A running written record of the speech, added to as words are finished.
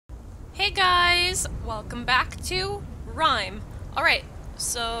Hey guys, welcome back to RiME. Alright,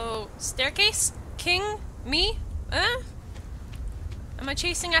 so staircase, king, me, Am I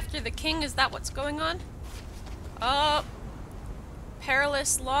chasing after the king? Is that what's going on?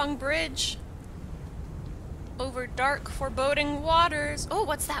 Perilous long bridge. Over dark, foreboding waters. Oh,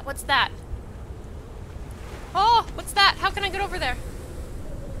 what's that? What's that? Oh, what's that? How can I get over there?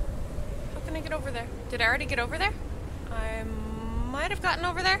 How can I get over there? Did I already get over there? I might have gotten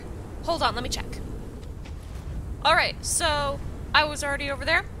over there. Hold on, let me check. Alright, so I was already over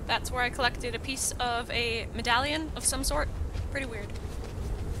there. That's where I collected a piece of a medallion of some sort. Pretty weird.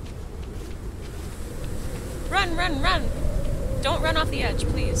 Run, run, run! Don't run off the edge,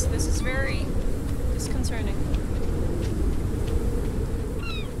 please. This is very disconcerting.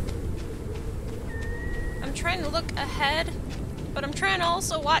 I'm trying to look ahead, but I'm trying to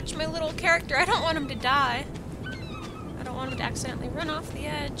also watch my little character. I don't want him to die. I don't want him to accidentally run off the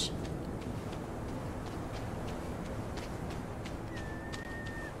edge.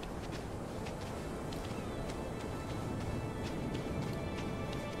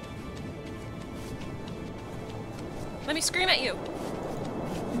 Let me scream at you.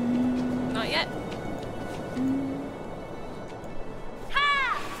 Not yet.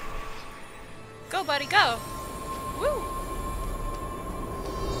 Ha! Go, buddy, go. Woo!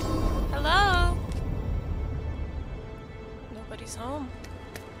 Hello? Nobody's home.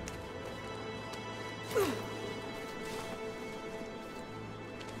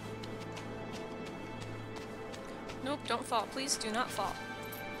 Nope, don't fall. Please do not fall.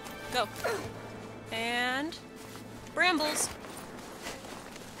 Go. And... brambles.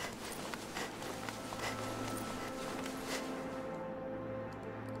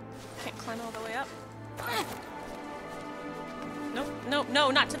 Can't climb all the way up. Nope, nope,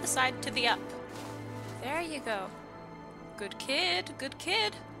 no, not to the side, to the up. There you go. Good kid, good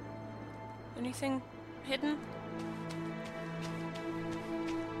kid. Anything hidden?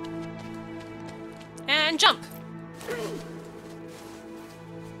 And jump!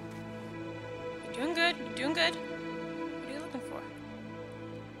 You're doing good, you're doing good. What are you looking for?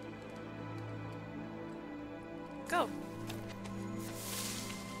 Go.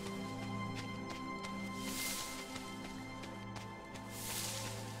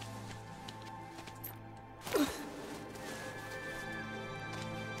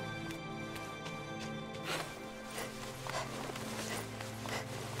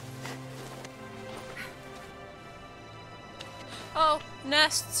 Oh,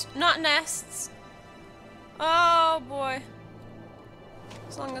 nests, not nests. Oh boy.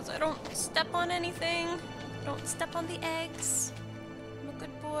 As long as I don't step on anything, don't step on the eggs. I'm a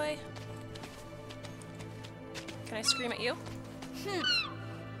good boy. Can I scream at you?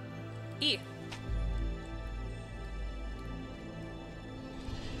 E.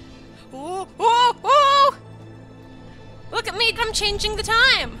 Ooh, ooh, ooh! Look at me, I'm changing the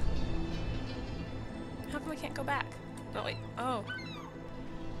time! How come I can't go back? Oh wait, oh.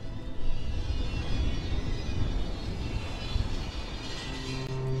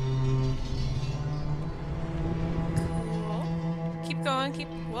 Keep going, keep...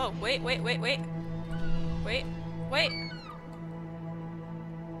 Whoa, wait, wait, wait, wait. Wait, wait.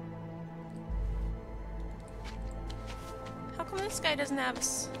 How come this guy doesn't have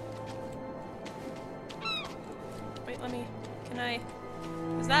us? Wait, let me... Can I...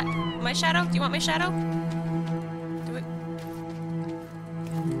 Is that my shadow? Do you want my shadow? Do it.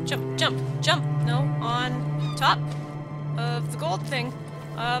 Jump, jump, jump! No, on top of the gold thing.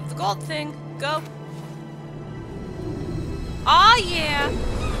 Of the gold thing. Go. Aw, yeah!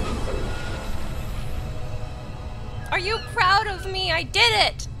 Are you proud of me? I did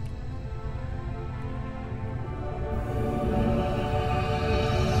it!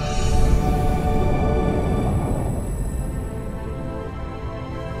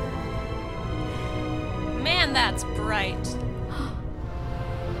 Man, that's bright.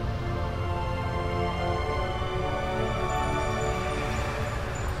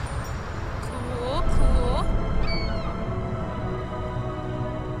 Cool, cool.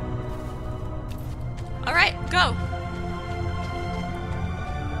 Alright, go!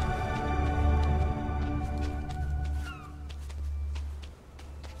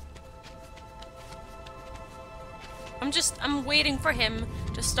 I'm waiting for him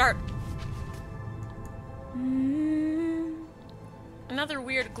to start. Another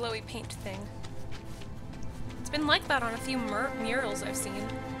weird glowy paint thing. It's been like that on a few murals I've seen.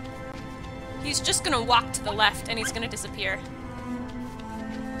 He's just gonna walk to the left and he's gonna disappear.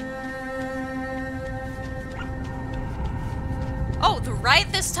 Oh, the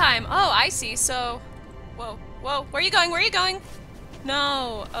right this time! Oh, I see, so... Whoa, whoa, where are you going? Where are you going?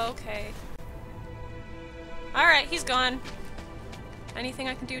 No! Okay. Alright, he's gone. Anything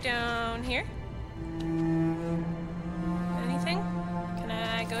I can do down here? Anything? Can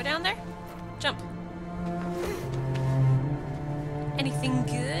I go down there? Jump. Anything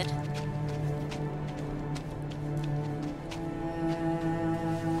good?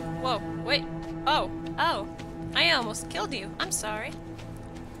 Whoa, wait. Oh, oh. I almost killed you. I'm sorry.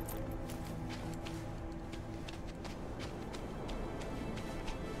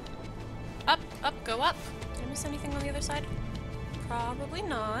 Up, up, go up. Did I miss anything on the other side? Probably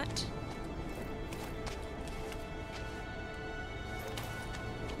not.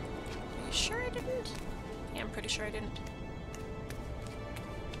 Are you sure I didn't? Yeah, I'm pretty sure I didn't.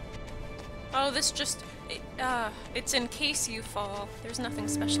 Oh, this just... it's in case you fall. There's nothing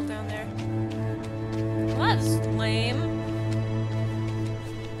special down there. Well, that's lame.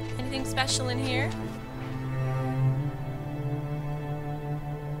 Anything special in here?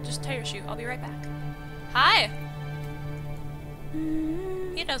 Just tie your shoe. I'll be right back. Hi!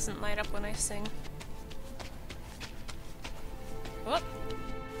 He doesn't light up when I sing. Whoop.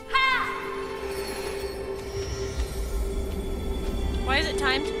 Why is it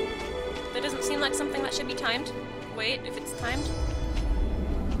timed? That doesn't seem like something that should be timed. Wait, if it's timed?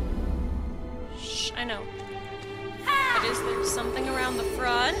 Shh, I know. But is there something around the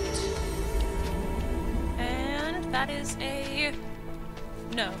front? And that is a...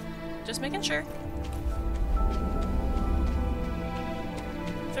 no. Just making sure.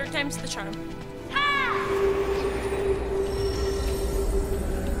 Third time's the charm.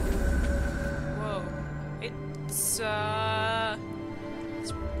 Whoa. It's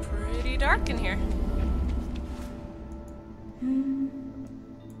pretty dark in here.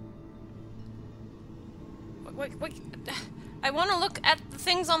 Wait. I want to look at the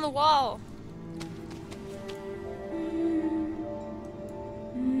things on the wall.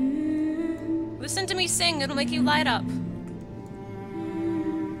 Listen to me sing, it'll make you light up.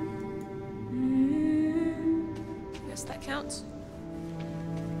 Guess that counts.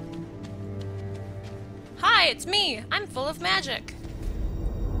 Hi, it's me! I'm full of magic.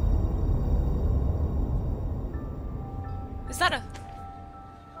 Is that a...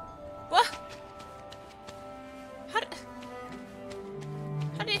 what?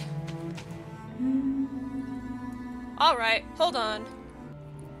 How do you... Alright, hold on.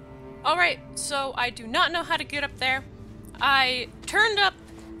 Alright, so I do not know how to get up there. I turned up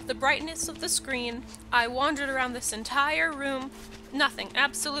the brightness of the screen. I wandered around this entire room. Nothing,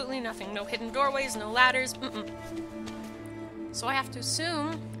 absolutely nothing. No hidden doorways, no ladders, So I have to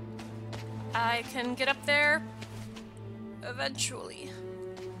assume I can get up there eventually.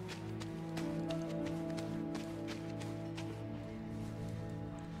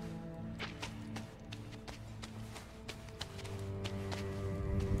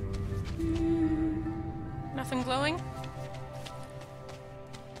 Nothing glowing?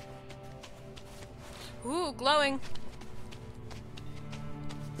 Ooh, glowing.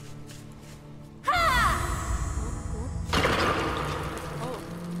 Oh.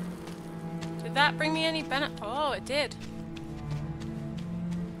 Did that bring me any benefit? Oh, it did.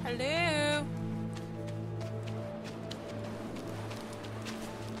 Hello?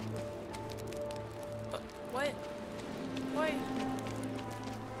 What? Why?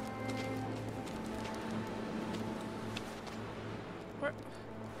 Where?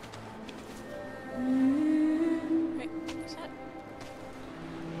 Wait, what's that?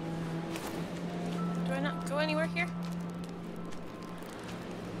 Do I not go anywhere here?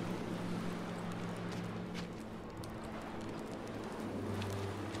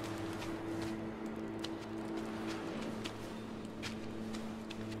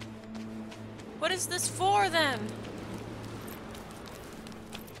 What is this for, then?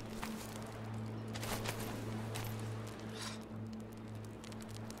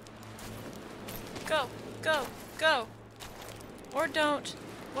 Go, go, go. Or don't.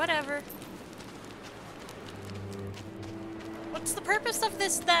 Whatever. What's the purpose of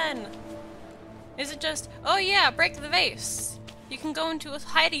this, then? Is it just, oh yeah, break the vase. You can go into a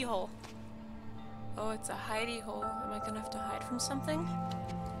hidey hole. Oh, it's a hidey hole. Am I gonna have to hide from something?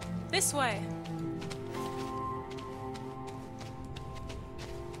 This way.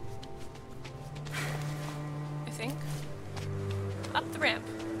 I think. Up the ramp.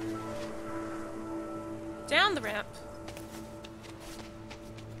 Down the ramp.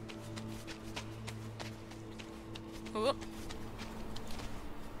 Ooh.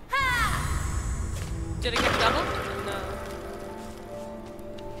 Did I get double? No.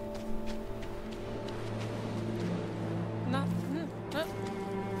 No. No.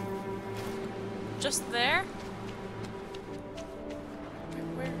 Just there?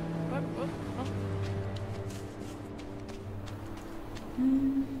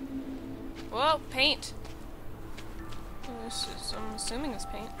 Whoa, paint. This is, I'm assuming it's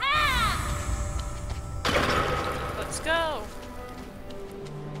paint. Let's go.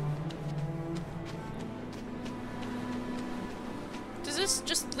 Does this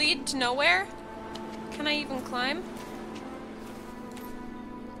just lead to nowhere? Can I even climb?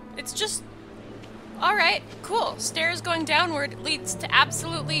 It's just... Alright, cool. Stairs going downward leads to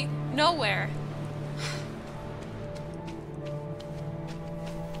absolutely nowhere.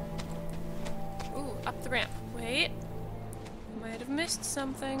 Ooh, up the ramp. Wait. Might have missed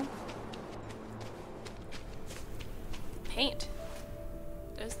something. Paint.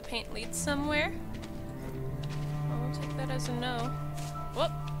 Does the paint lead somewhere? I'll take that as a no.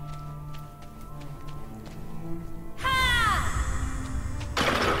 Whoop.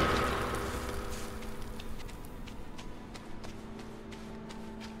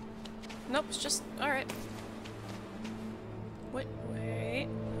 Nope, it's just... Alright. Wait.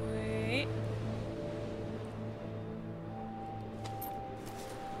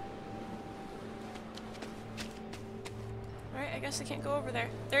 Alright, I guess I can't go over there.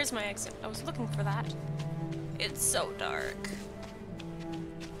 There's my exit. I was looking for that. It's so dark.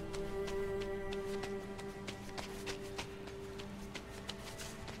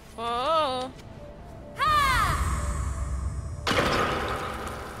 Whoa!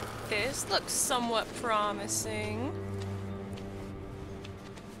 This looks somewhat promising.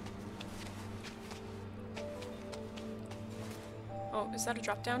 Oh, is that a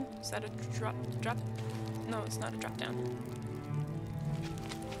drop down? Is that a drop? No, it's not a drop down.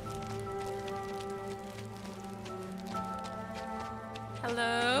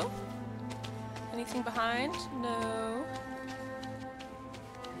 Hello? Anything behind? No.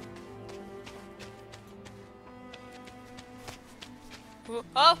 Ooh,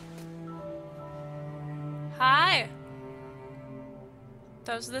 oh! Hi!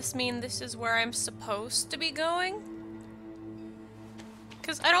 Does this mean this is where I'm supposed to be going?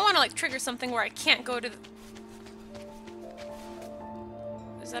 Because I don't want to, like, trigger something where I can't go to the...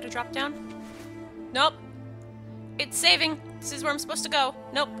 Is that a drop down? Nope. It's saving. This is where I'm supposed to go.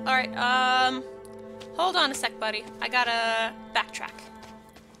 Nope. Alright, hold on a sec, buddy. I gotta backtrack.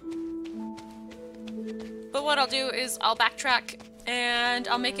 But what I'll do is I'll backtrack and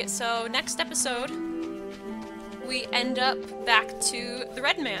I'll make it so next episode we end up back to the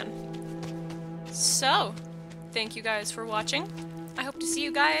Red Man. So, thank you guys for watching. I hope to see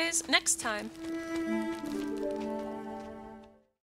you guys next time.